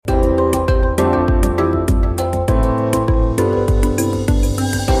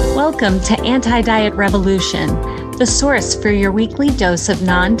Welcome to Anti-Diet Revolution, the source for your weekly dose of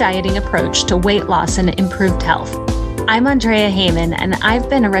non-dieting approach to weight loss and improved health. I'm Andrea Heyman, and I've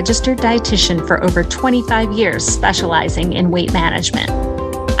been a registered dietitian for over 25 years, specializing in weight management.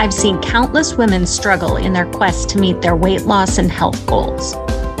 I've seen countless women struggle in their quest to meet their weight loss and health goals.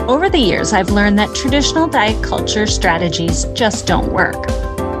 Over the years, I've learned that traditional diet culture strategies just don't work.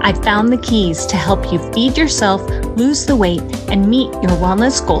 I've found the keys to help you feed yourself, lose the weight, and meet your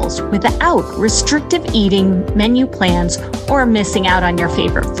wellness goals without restrictive eating, menu plans, or missing out on your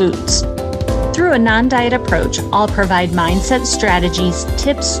favorite foods. Through a non-diet approach, I'll provide mindset strategies,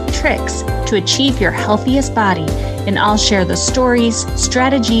 tips, tricks to achieve your healthiest body, and I'll share the stories,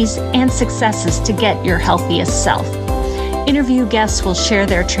 strategies, and successes to get your healthiest self. Interview guests will share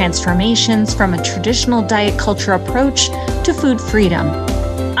their transformations from a traditional diet culture approach to food freedom.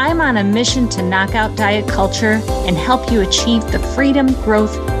 I'm on a mission to knock out diet culture and help you achieve the freedom,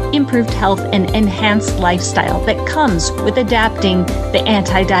 growth, improved health, and enhanced lifestyle that comes with adapting the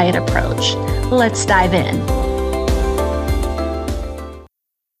anti-diet approach. Let's dive in.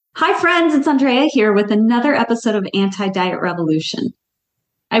 Hi friends, it's Andrea here with another episode of Anti-Diet Revolution.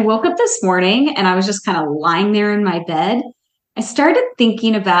 I woke up this morning and I was just kind of lying there in my bed. I started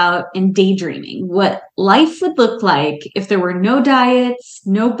thinking about and daydreaming what life would look like if there were no diets,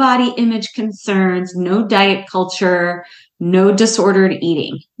 no body image concerns, no diet culture, no disordered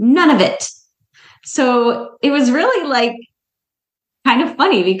eating, none of it. So it was really kind of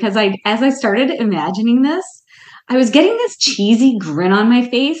funny because as I started imagining this, I was getting this cheesy grin on my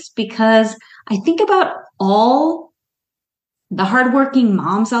face because I think about all the hardworking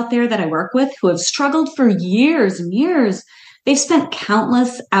moms out there that I work with who have struggled for years and years. They've spent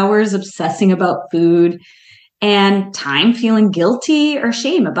countless hours obsessing about food and time feeling guilty or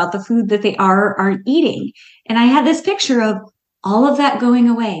shame about the food that they are eating. And I had this picture of all of that going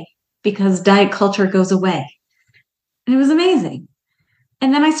away because diet culture goes away. And it was amazing.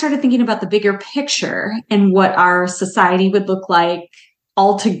 And then I started thinking about the bigger picture and what our society would look like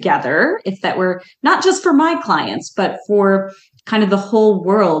altogether if that were not just for my clients, but for kind of the whole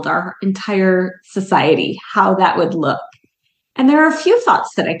world, our entire society, how that would look. And there are a few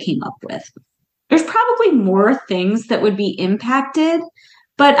thoughts that I came up with. There's probably more things that would be impacted,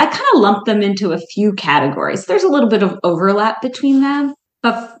 but I kind of lumped them into a few categories. There's a little bit of overlap between them,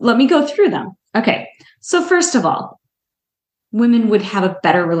 but let me go through them. Okay, so first of all, women would have a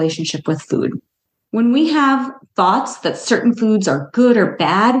better relationship with food. When we have thoughts that certain foods are good or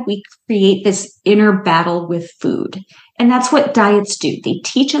bad, we create this inner battle with food. And that's what diets do. They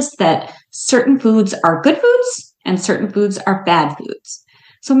teach us that certain foods are good foods and certain foods are bad foods.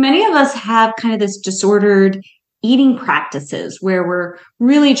 So many of us have kind of this disordered eating practices where we're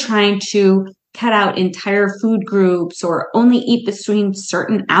really trying to cut out entire food groups or only eat between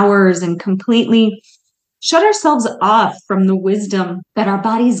certain hours and completely shut ourselves off from the wisdom that our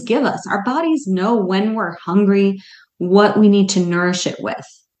bodies give us. Our bodies know when we're hungry, what we need to nourish it with.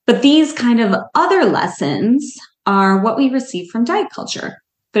 But these kind of other lessons are what we receive from diet culture.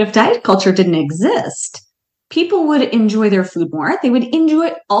 But if diet culture didn't exist, people would enjoy their food more. They would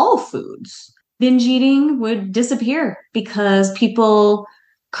enjoy all foods. Binge eating would disappear because people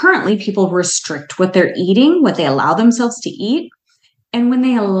restrict what they're eating, what they allow themselves to eat. And when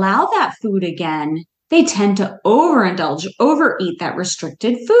they allow that food again, they tend to overindulge, overeat that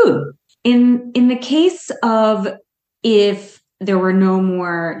restricted food. In the case of if there were no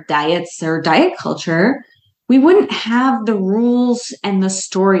more diets or diet culture, we wouldn't have the rules and the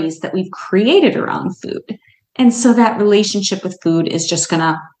stories that we've created around food. And so that relationship with food is just going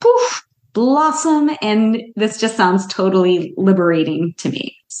to blossom. And this just sounds totally liberating to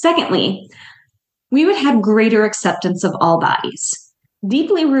me. Secondly, we would have greater acceptance of all bodies.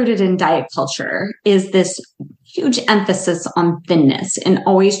 Deeply rooted in diet culture is this huge emphasis on thinness and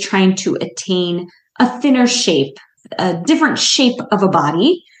always trying to attain a thinner shape, a different shape of a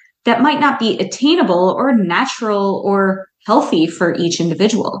body that might not be attainable or natural or healthy for each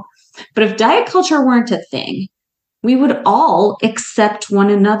individual. But if diet culture weren't a thing, we would all accept one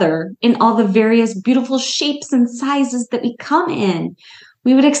another in all the various beautiful shapes and sizes that we come in.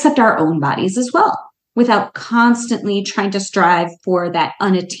 We would accept our own bodies as well, without constantly trying to strive for that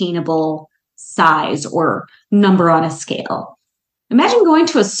unattainable size or number on a scale. Imagine going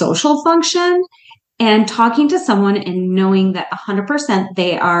to a social function and talking to someone and knowing that 100%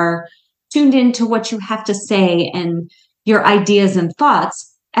 they are tuned into what you have to say and your ideas and thoughts,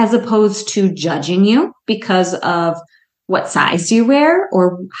 as opposed to judging you because of what size you wear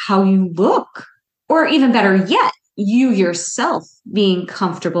or how you look, or even better yet, you yourself being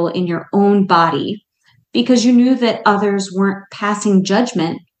comfortable in your own body because you knew that others weren't passing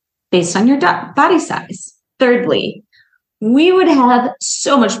judgment based on your body size. Thirdly, we would have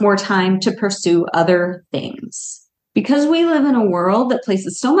so much more time to pursue other things. Because we live in a world that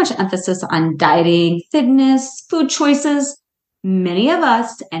places so much emphasis on dieting, fitness, food choices, many of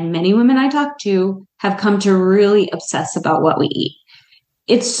us and many women I talk to have come to really obsess about what we eat.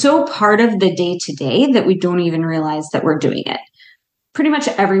 It's so part of the day-to-day that we don't even realize that we're doing it. Pretty much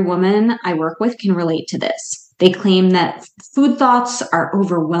every woman I work with can relate to this. They claim that food thoughts are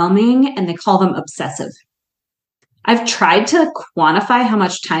overwhelming and they call them obsessive. I've tried to quantify how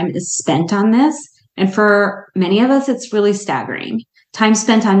much time is spent on this, and for many of us, it's really staggering. Time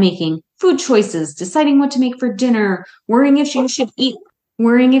spent on making food choices, deciding what to make for dinner, worrying if you should eat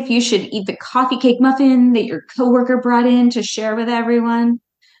the coffee cake muffin that your coworker brought in to share with everyone.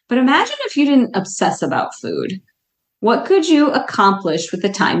 But imagine if you didn't obsess about food. What could you accomplish with the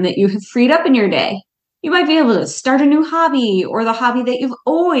time that you have freed up in your day? You might be able to start a new hobby or the hobby that you've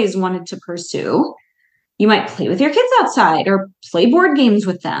always wanted to pursue. You might play with your kids outside or play board games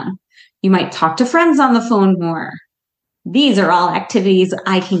with them. You might talk to friends on the phone more. These are all activities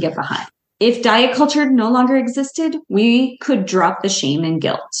I can get behind. If diet culture no longer existed, we could drop the shame and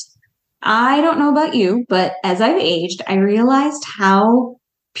guilt. I don't know about you, but as I've aged, I realized how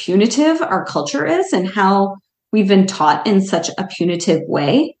punitive our culture is and how we've been taught in such a punitive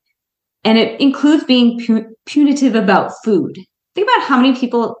way. And it includes being punitive about food. Think about how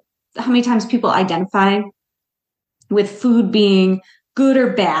many times people identify with food being good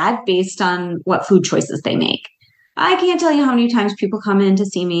or bad based on what food choices they make. I can't tell you how many times people come in to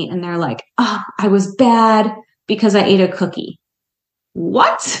see me and they're like, "Oh, I was bad because I ate a cookie."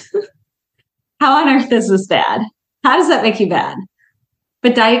 What? How on earth is this bad? How does that make you bad?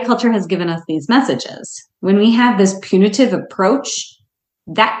 But diet culture has given us these messages. When we have this punitive approach,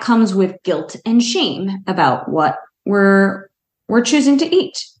 that comes with guilt and shame about what we're choosing to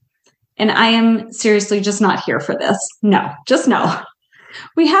eat. And I am seriously just not here for this. No, just no.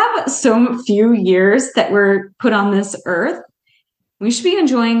 We have so few years that we're put on this earth. We should be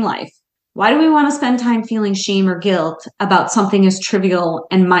enjoying life. Why do we want to spend time feeling shame or guilt about something as trivial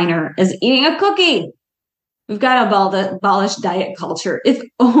and minor as eating a cookie? We've got to abolish diet culture, if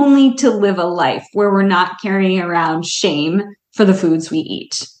only to live a life where we're not carrying around shame for the foods we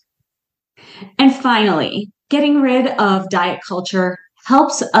eat. And finally, getting rid of diet culture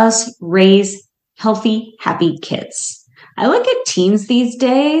helps us raise healthy, happy kids. I look at teens these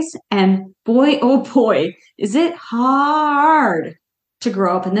days and boy, oh boy, is it hard to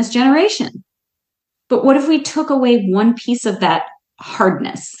grow up in this generation. But what if we took away one piece of that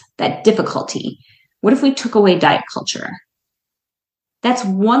hardness, that difficulty? What if we took away diet culture? That's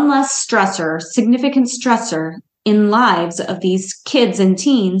one less stressor, significant stressor in lives of these kids and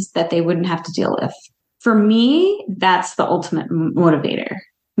teens that they wouldn't have to deal with. For me, that's the ultimate motivator,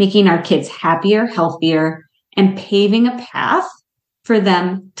 making our kids happier, healthier, and paving a path for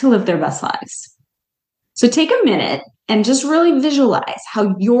them to live their best lives. So take a minute and just really visualize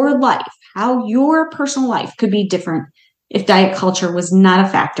how your life, how your personal life could be different if diet culture was not a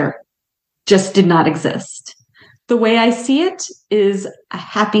factor, just did not exist. The way I see it is a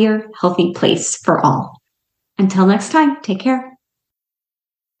happier, healthy place for all. Until next time, take care.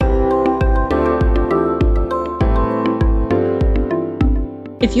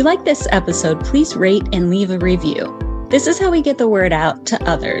 If you like this episode, please rate and leave a review. This is how we get the word out to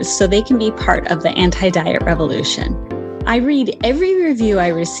others so they can be part of the anti-diet revolution. I read every review I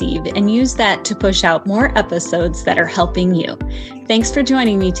receive and use that to push out more episodes that are helping you. Thanks for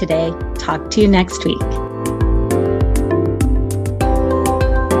joining me today. Talk to you next week.